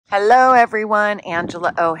Hello everyone,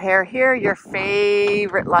 Angela O'Hare here, your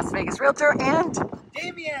favorite Las Vegas realtor, and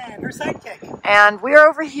Damien, her sidekick. And we're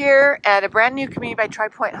over here at a brand new community by Tri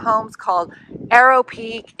Pointe Homes called Arrow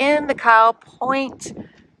Peak in the Kyle Pointe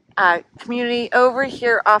community over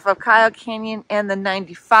here off of Skye Canyon and the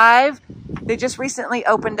 95. They just recently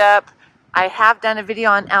opened up. I have done a video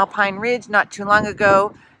on Alpine Ridge not too long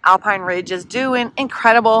ago. Alpine Ridge is doing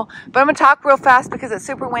incredible, but I'm gonna talk real fast because it's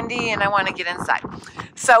super windy and I want to get inside.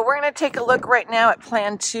 So we're gonna take a look right now at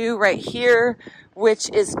Plan 2 right here, which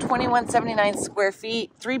is 2179 square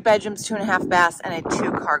feet, 3 bedrooms, 2.5 baths, and a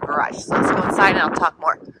 2-car garage. So let's go inside and I'll talk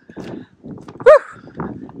more. Whew.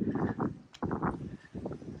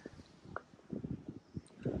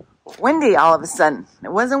 Windy all of a sudden.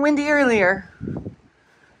 It wasn't windy earlier.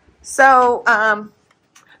 So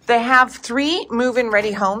they have 3 move-in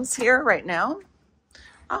ready homes here right now.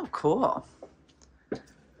 Oh, cool.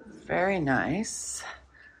 Very nice.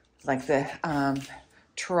 Like the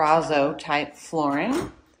terrazzo type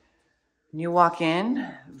flooring. You walk in,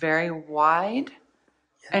 very wide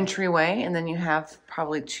entryway, and then you have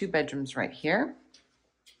probably 2 bedrooms right here.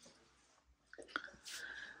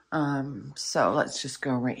 So let's just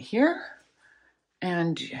go right here.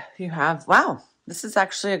 And you have, wow, this is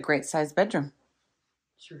actually a great sized bedroom.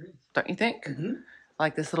 Sure is. Don't you think? Mm-hmm.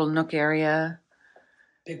 Like this little nook area.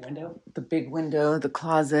 Big window. The big window, the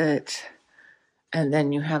closet. And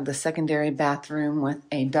then you have the secondary bathroom with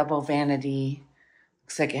a double vanity.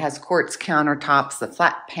 Looks like it has quartz countertops, the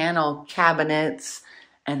flat panel cabinets,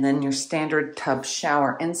 and then your standard tub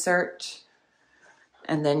shower insert.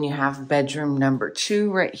 And then you have bedroom number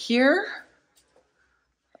 2 right here.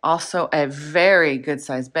 Also a very good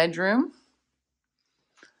sized bedroom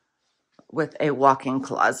with a walk-in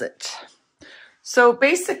closet. So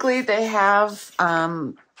basically they have,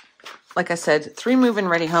 like I said, 3 move-in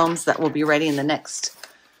ready homes that will be ready in the next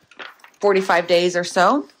 45 days or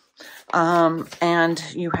so. And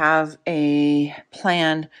you have a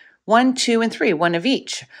plan 1, 2, and 3, 1 of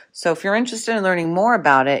each. So if you're interested in learning more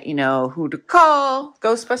about it, you know who to call.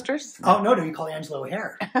 Ghostbusters? Oh, no, you call Angela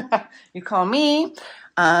O'Hare. You call me.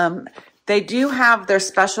 They do have their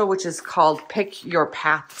special, which is called Pick Your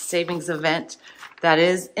Path Savings Event. That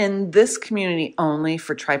is in this community only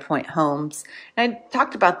for Tri Pointe Homes. And I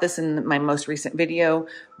talked about this in my most recent video,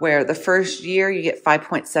 where the first year you get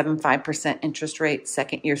 5.75% interest rate,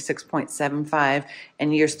 second year 6.75%,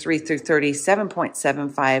 and years 3 through 30,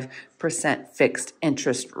 7.75% fixed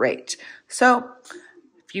interest rate. So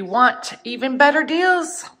if you want even better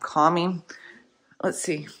deals, call me. Let's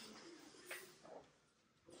see.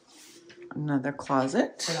 Another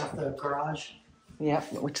closet. Right off the garage.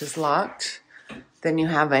 Yep, which is locked. Then you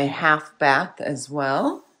have a half bath as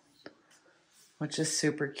well, which is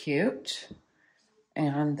super cute.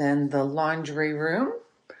 And then the laundry room.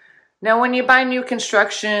 Now, when you buy new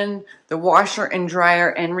construction, the washer and dryer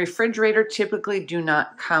and refrigerator typically do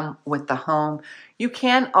not come with the home. You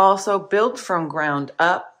can also build from ground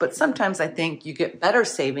up, but sometimes I think you get better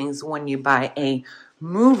savings when you buy a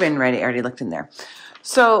move-in ready. I already looked in there.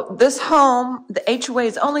 So this home, the HOA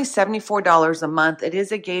is only $74 a month. It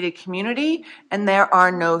is a gated community, and there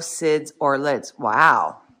are no SIDS or LIDs.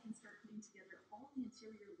 Wow.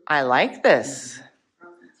 I like this.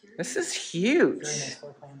 This is huge. Very nice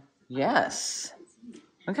floor plan. Yes.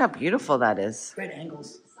 Look how beautiful that is. Great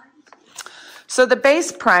angles. So the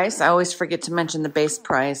base price, I always forget to mention the base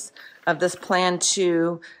price of this Plan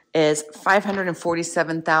 2 is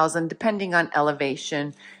 $547,000, depending on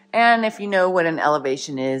elevation. And if you know what an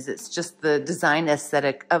elevation is, it's just the design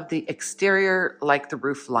aesthetic of the exterior, like the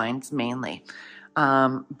roof lines mainly.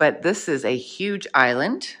 But this is a huge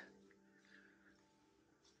island.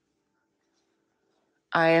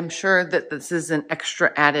 I am sure that this is an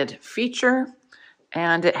extra added feature.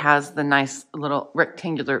 And it has the nice little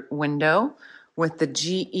rectangular window with the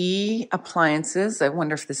GE appliances. I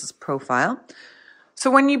wonder if this is profile.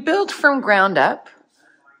 So when you build from ground up,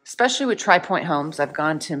 especially with Tri Pointe Homes, I've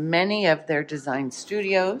gone to many of their design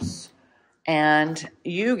studios, and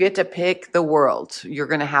you get to pick the world. You're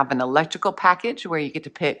going to have an electrical package where you get to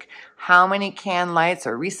pick how many can lights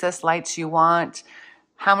or recessed lights you want,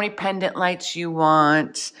 how many pendant lights you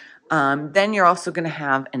want. Then you're also going to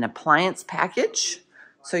have an appliance package,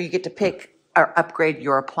 so you get to pick or upgrade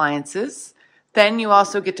your appliances. Then you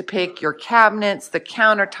also get to pick your cabinets, the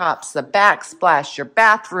countertops, the backsplash, your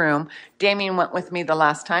bathroom. Damien went with me the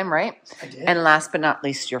last time, right? I did. And last but not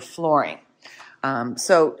least, your flooring.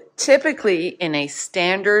 So typically in a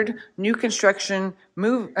standard new construction,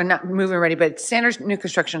 not move-in ready, but standard new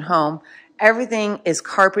construction home, everything is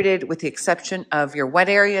carpeted with the exception of your wet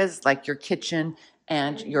areas like your kitchen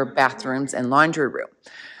and your bathrooms and laundry room.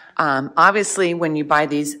 Obviously, when you buy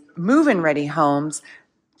these move-in ready homes,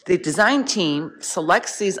 the design team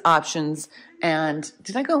selects these options. And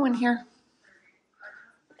did I go in here?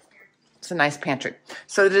 It's a nice pantry.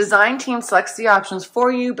 So the design team selects the options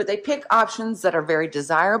for you, but they pick options that are very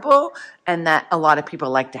desirable and that a lot of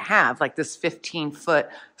people like to have, like this 15-foot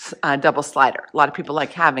double slider. A lot of people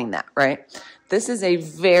like having that, right? This is a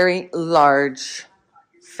very large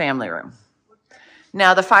family room.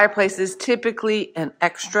 Now, the fireplace is typically an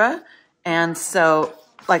extra, and so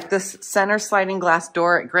like this center sliding glass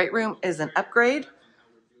door at Great Room is an upgrade.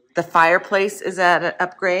 The fireplace is at an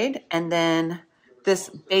upgrade, and then this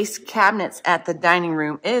base cabinets at the dining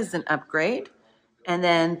room is an upgrade. And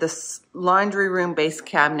then the laundry room base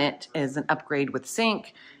cabinet is an upgrade with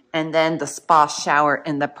sink. And then the spa shower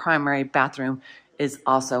in the primary bathroom is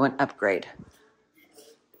also an upgrade.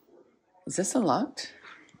 Is this unlocked?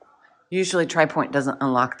 Usually Tri Pointe doesn't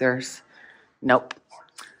unlock theirs. Nope.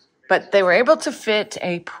 But they were able to fit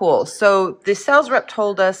a pool. So the sales rep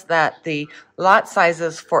told us that the lot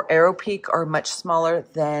sizes for Arrow Peak are much smaller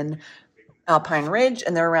than Alpine Ridge,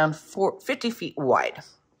 and they're around 50 feet wide.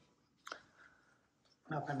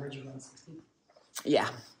 Alpine Ridge is 160. Yeah.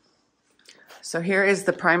 So here is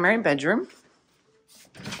the primary bedroom.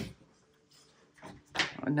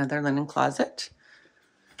 Another linen closet.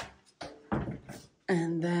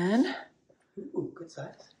 And then... Ooh, good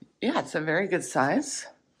size. Yeah, it's a very good size.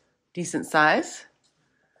 Decent size.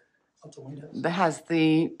 Lots of windows. That has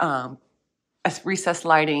the recessed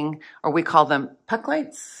lighting, or we call them puck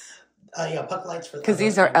lights. Yeah, puck lights for the... Because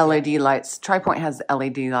these are LED lights. Tri Pointe has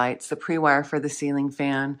LED lights, the pre-wire for the ceiling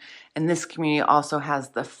fan. And this community also has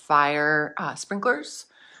the fire sprinklers.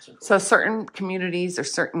 So certain communities or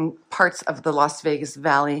certain parts of the Las Vegas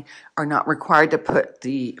Valley are not required to put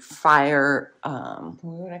the fire, what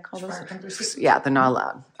would I call those? Yeah, they're not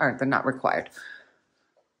allowed, or they're not required.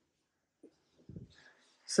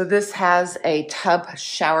 So this has a tub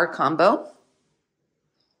shower combo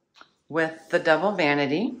with the double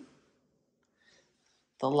vanity,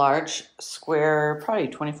 the large square, probably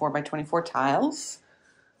 24 by 24 tiles.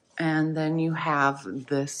 And then you have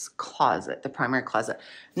this closet, the primary closet.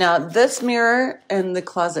 Now, this mirror in the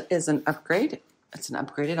closet is an upgrade. It's an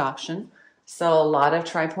upgraded option. So a lot of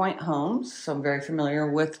Tri Pointe homes, so I'm very familiar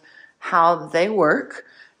with how they work.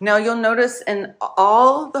 Now, you'll notice in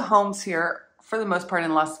all the homes here, for the most part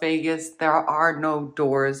in Las Vegas, there are no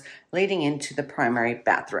doors leading into the primary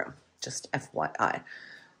bathroom. Just FYI.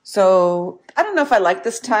 So I don't know if I like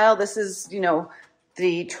this tile. This is, you know,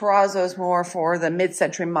 the terrazzo is more for the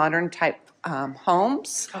mid-century modern type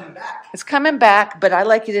homes. Coming back. It's coming back, but I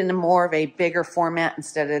like it in a more of a bigger format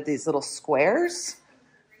instead of these little squares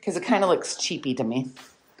because it kind of looks cheapy to me.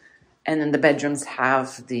 And then the bedrooms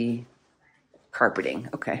have the carpeting.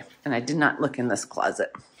 Okay, and I did not look in this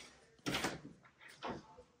closet.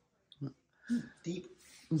 Deep.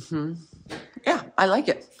 Mm-hmm. Yeah, I like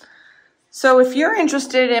it. So if you're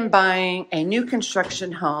interested in buying a new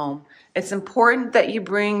construction home, it's important that you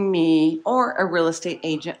bring me or a real estate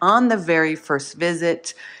agent on the very first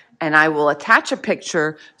visit, and I will attach a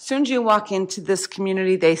picture. As soon as you walk into this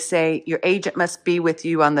community, they say your agent must be with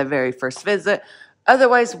you on the very first visit.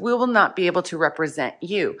 Otherwise, we will not be able to represent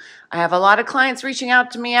you. I have a lot of clients reaching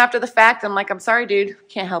out to me after the fact. I'm like, I'm sorry, dude,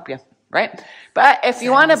 can't help you, right? But if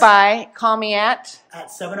you want to buy, call me at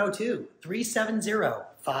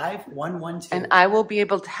 702-370-5112. and I will be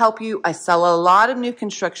able to help you. I sell a lot of new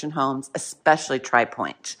construction homes, especially Tri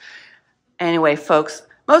Pointe. Anyway, folks,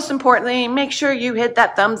 most importantly, make sure you hit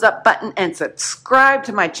that thumbs up button and subscribe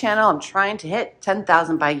to my channel. I'm trying to hit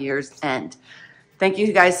 10,000 by year's end. Thank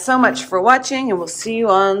you guys so much for watching, and we'll see you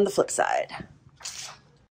on the flip side.